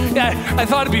name. Yeah, I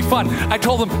thought it'd be fun. I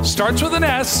told them, starts with an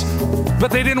S, but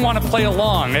they didn't want to play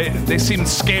along. They seemed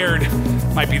scared.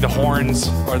 Might be the horns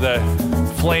or the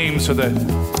flames or the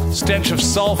stench of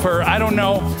sulfur. I don't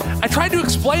know. I tried to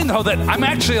explain, though, that I'm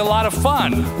actually a lot of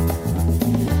fun.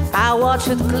 I watch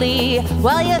with glee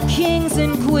while your kings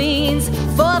and queens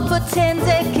fought for 10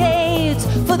 decades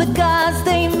for the gods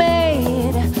they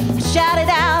made. I shouted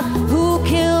out, who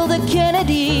killed the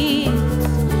Kennedys?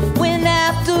 When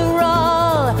after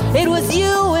all, it was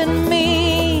you and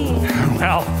me.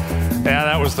 Well, yeah,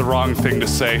 that was the wrong thing to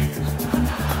say.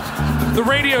 The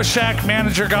Radio Shack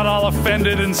manager got all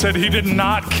offended and said he did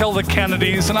not kill the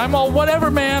Kennedys, and I'm all,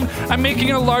 whatever, man. I'm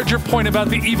making a larger point about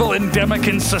the evil endemic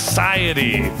in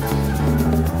society.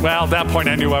 Well, at that point,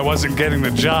 I knew I wasn't getting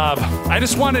the job. I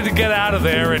just wanted to get out of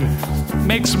there and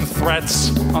make some threats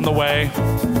on the way.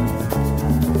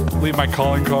 Leave my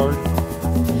calling card.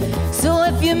 So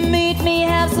if you meet me,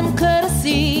 have some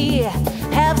courtesy,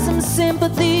 have some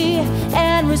sympathy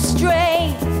and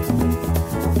restraint.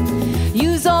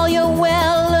 Use all your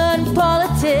well-learned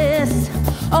politics,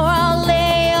 or I'll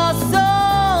lay your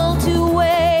soul to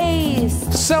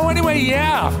waste. So anyway,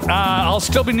 yeah, I'll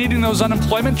still be needing those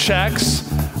unemployment checks.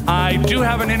 I do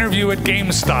have an interview at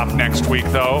GameStop next week,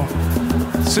 though.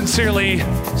 Sincerely,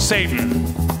 Satan.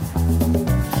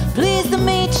 Pleased to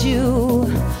meet you.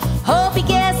 Hope you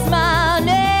guess my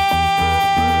name.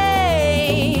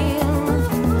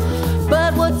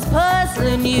 But what's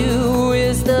puzzling you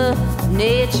is the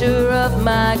nature of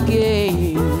my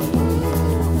game.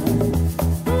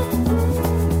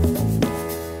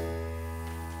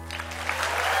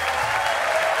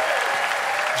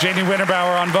 Janie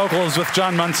Winterbauer on vocals with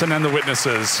John Munson and the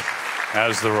Witnesses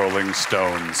as the Rolling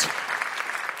Stones.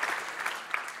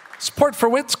 Support for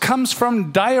Wits comes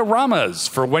from dioramas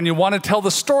for when you want to tell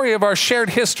the story of our shared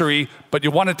history, but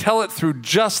you want to tell it through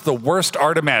just the worst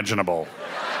art imaginable.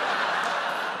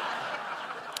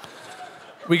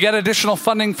 We get additional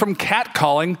funding from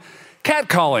catcalling.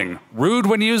 Catcalling, rude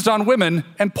when used on women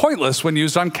and pointless when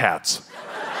used on cats.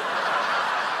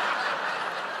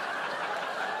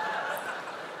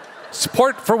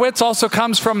 Support for Wits also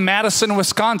comes from Madison,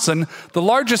 Wisconsin, the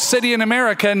largest city in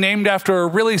America named after a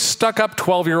really stuck-up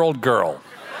 12-year-old girl.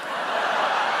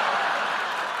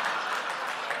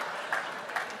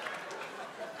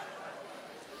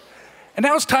 And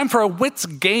now it's time for a Wits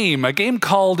game, a game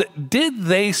called Did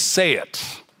They Say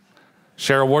It?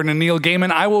 Cheryl Warden and Neil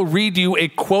Gaiman, I will read you a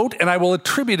quote and I will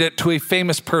attribute it to a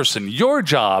famous person. Your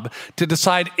job to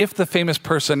decide if the famous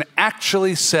person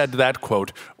actually said that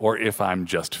quote or if I'm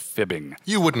just fibbing.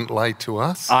 You wouldn't lie to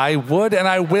us. I would and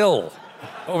I will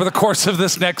over the course of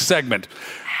this next segment.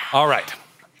 All right,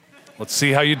 let's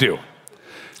see how you do.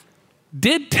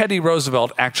 Did Teddy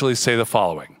Roosevelt actually say the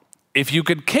following? If you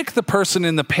could kick the person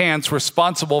in the pants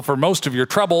responsible for most of your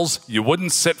troubles, you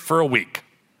wouldn't sit for a week.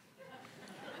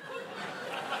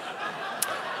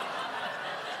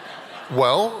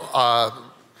 Well,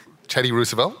 Teddy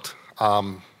Roosevelt,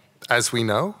 as we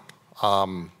know,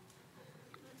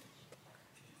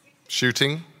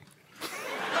 shooting,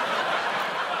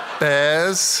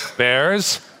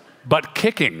 bears, butt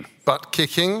kicking, butt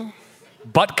kicking,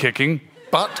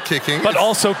 but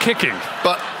also kicking.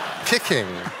 Butt kicking,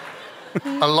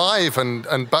 alive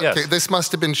and butt Yes. kick. This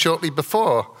must have been shortly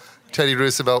before Teddy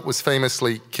Roosevelt was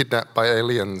famously kidnapped by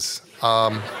aliens.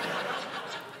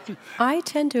 I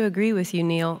tend to agree with you,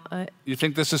 Neil. You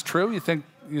think this is true? You think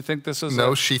this is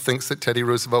No, she thinks that Teddy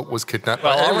Roosevelt was kidnapped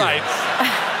Well, by aliens. all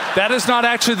right. That is not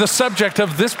actually the subject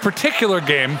of this particular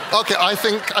game. Okay, I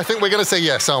think we're going to say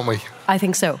yes, aren't we? I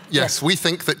think so. Yes, we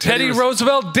think that Teddy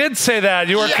Roosevelt did say that.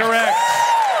 You are Yes! correct.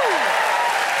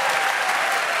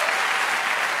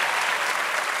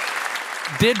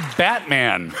 Did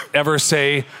Batman ever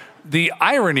say, the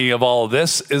irony of all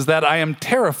this is that I am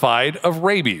terrified of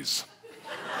rabies?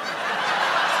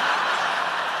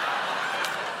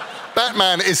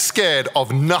 Batman is scared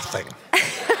of nothing.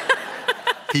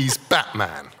 He's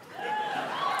Batman.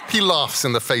 He laughs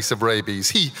in the face of rabies.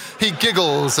 He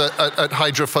giggles at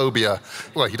hydrophobia.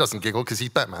 Well, he doesn't giggle because he's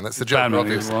Batman. That's the joke, Batman,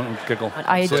 obviously. he won't giggle.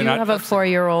 I So do not- have a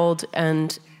 4-year-old,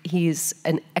 and he's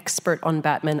an expert on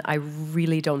Batman. I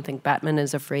really don't think Batman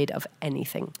is afraid of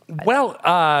anything. Well,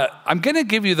 I'm going to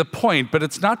give you the point, but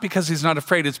it's not because he's not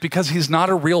afraid. It's because he's not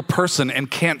a real person and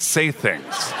can't say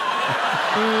things.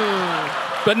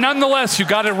 But nonetheless, you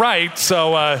got it right,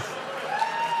 so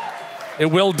it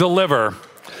will deliver.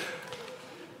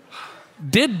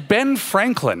 Did Ben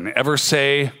Franklin ever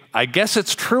say, I guess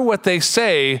it's true what they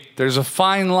say, there's a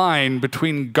fine line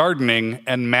between gardening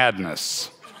and madness?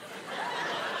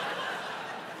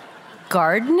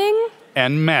 Gardening?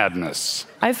 And madness.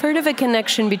 I've heard of a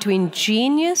connection between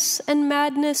genius and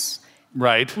madness,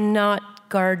 Right. not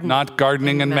gardening. Not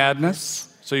gardening and madness?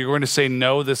 So you're going to say,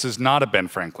 no, this is not a Ben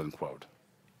Franklin quote.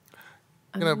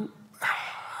 You know,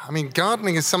 I mean,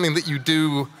 gardening is something that you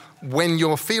do when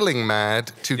you're feeling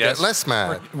mad to Yes. get less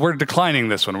mad. We're declining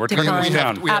this one. We're turning this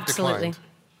Decline. down. We have Absolutely. declined.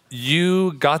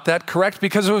 You got that correct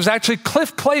because it was actually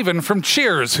Cliff Clavin from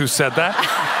Cheers who said that.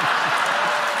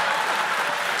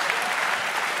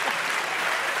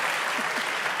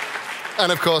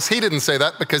 And of course, he didn't say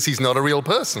that because he's not a real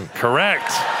person. Correct.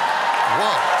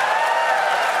 Wow.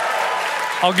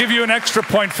 I'll give you an extra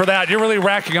point for that. You're really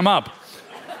racking them up.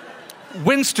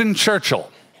 Winston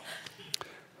Churchill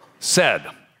said,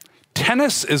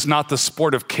 tennis is not the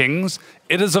sport of kings.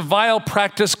 It is a vile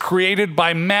practice created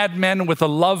by madmen with a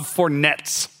love for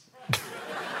nets.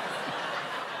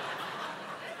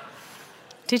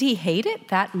 Did he hate it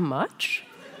that much?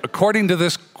 According to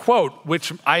this quote,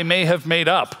 which I may have made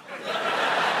up.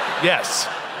 Yes.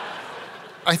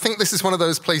 I think this is one of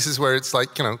those places where it's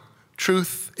like, you know,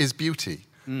 truth is beauty.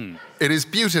 It is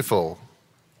beautiful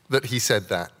that he said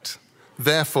that.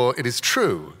 Therefore, it is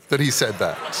true that he said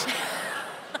that.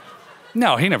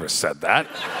 No, he never said that.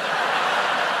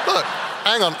 Look,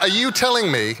 hang on. Are you telling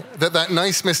me that that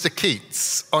nice Mr.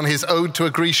 Keats on his Ode to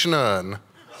a Grecian Urn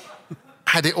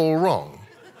had it all wrong?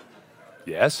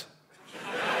 Yes.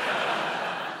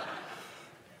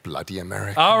 Bloody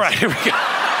America. All right, here we go.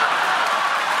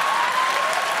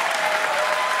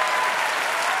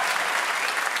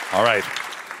 All right,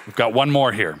 we've got one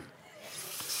more here.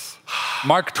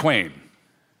 Mark Twain.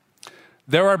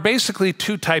 There are basically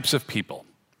two types of people.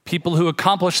 People who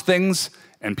accomplish things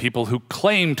and people who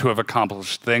claim to have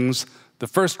accomplished things. The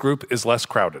first group is less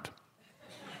crowded.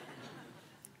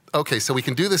 Okay, so we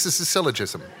can do this as a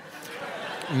syllogism.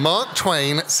 Mark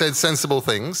Twain said sensible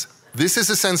things. This is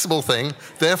a sensible thing.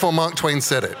 Therefore, Mark Twain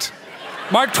said it.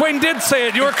 Mark Twain did say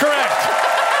it. You are correct.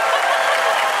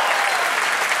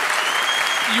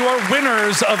 You are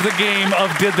winners of the game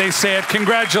of Did They Say It?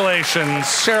 Congratulations,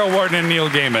 Cheryl Warden and Neil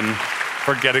Gaiman,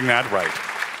 for getting that right.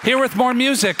 Here with more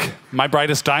music, My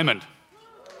Brightest Diamond.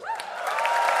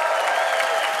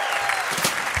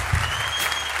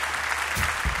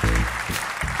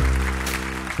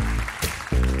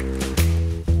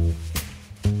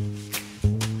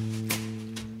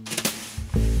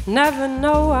 Never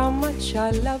know how much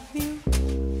I love you.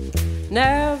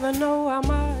 Never know how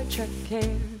much I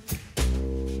care.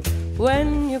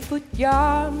 When you put your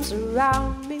arms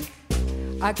around me,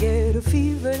 I get a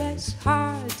fever that's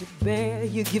hard to bear.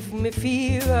 You give me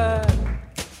fever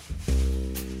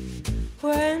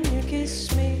when you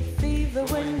kiss me, fever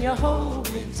when you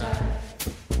hold me tight.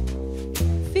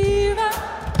 Fever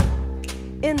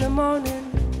in the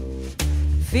morning,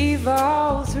 fever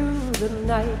all through the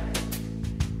night.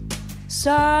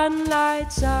 Sun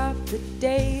lights up the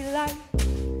daylight,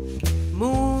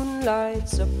 moon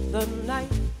lights up the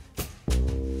night.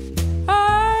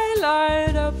 I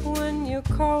light up when you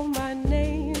call my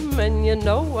name, and you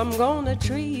know I'm gonna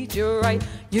treat you right.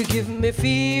 You give me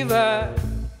fever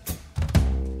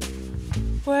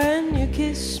when you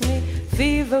kiss me,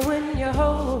 fever when you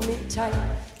hold me tight.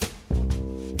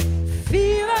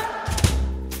 Fever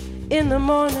in the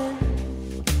morning,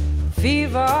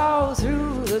 fever all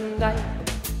through the night.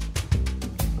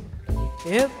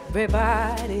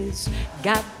 Everybody's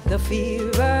got the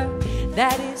fever,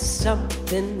 that is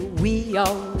something we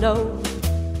all know.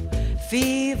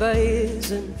 Fever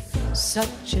isn't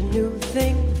such a new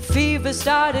thing, fever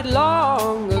started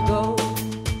long ago.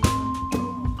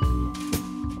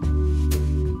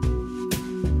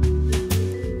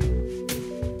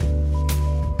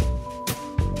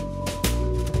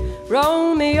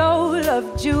 Romeo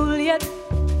loved Juliet,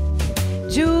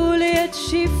 Juliet,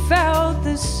 she felt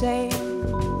the same.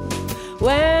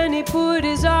 When he put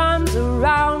his arms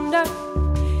around her,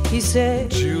 he said,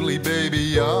 Julie, baby,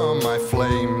 you're my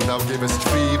flame, thou givest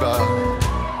fever.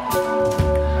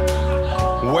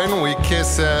 When we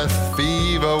kisseth,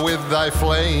 fever with thy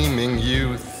flaming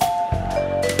youth.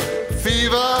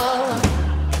 Fever,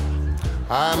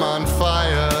 I'm on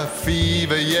fire,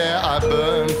 fever, yeah, I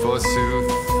burn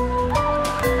forsooth.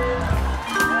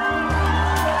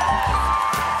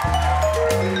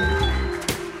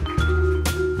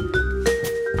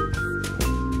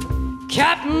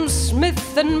 Captain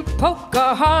Smith and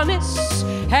Pocahontas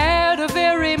had a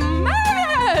very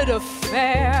mad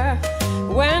affair.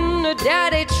 When her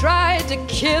daddy tried to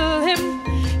kill him,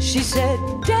 she said,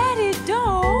 Daddy,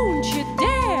 don't you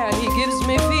dare, he gives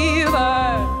me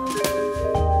fever.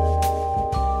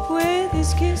 With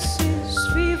his kisses,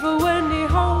 fever when he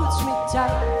holds me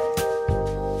tight.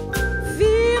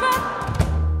 Fever,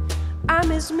 I'm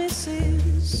his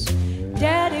missus,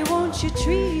 Daddy, won't you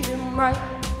treat him right?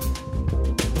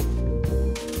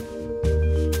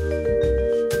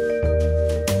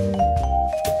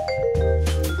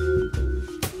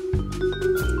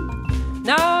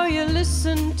 Now you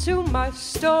listen to my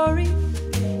story.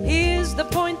 Here's the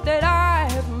point that I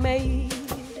have made.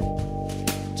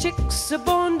 Chicks are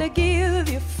born to give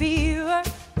you fever,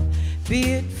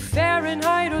 be it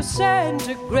Fahrenheit or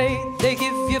centigrade, they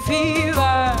give you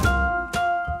fever.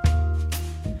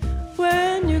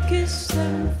 When you kiss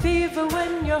them, fever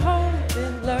when you hold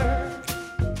them, learn.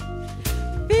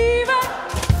 Fever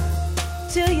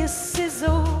till you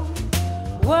sizzle,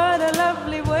 what a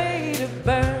lovely way to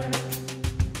burn.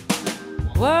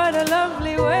 What a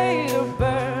lovely way to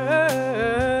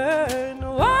burn.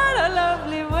 What a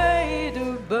lovely way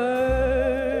to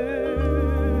burn.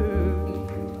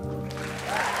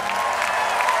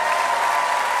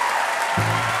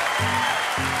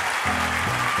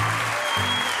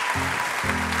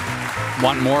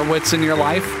 Want more wits in your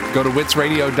life? Go to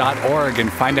witsradio.org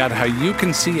and find out how you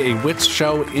can see a Wits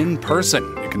show in person.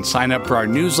 You can sign up for our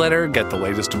newsletter, get the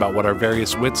latest about what our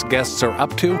various Wits guests are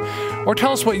up to, or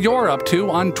tell us what you're up to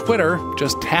on Twitter.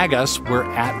 Just tag us. We're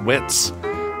at Wits.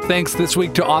 Thanks this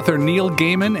week to author Neil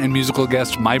Gaiman and musical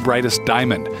guest My Brightest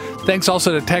Diamond. Thanks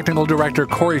also to technical director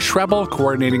Corey Schrebel,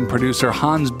 coordinating producer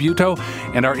Hans Buto,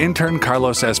 and our intern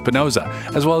Carlos Espinoza,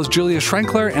 as well as Julia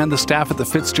Schrenkler and the staff at the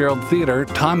Fitzgerald Theater,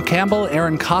 Tom Campbell,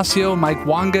 Aaron Casio, Mike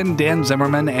Wangan, Dan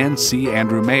Zimmerman, and C.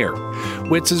 Andrew Mayer.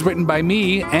 Wits is written by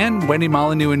me and Wendy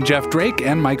Molyneux and Jeff Drake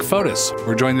and Mike Fotis.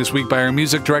 We're joined this week by our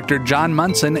music director John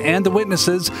Munson and the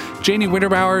witnesses Janie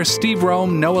Winterbauer, Steve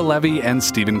Rome, Noah Levy, and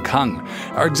Stephen Kung.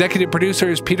 Our executive producer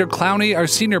is Peter Clowney. Our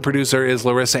senior producer is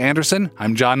Larissa Anderson.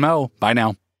 I'm John Moe. Bye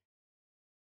now.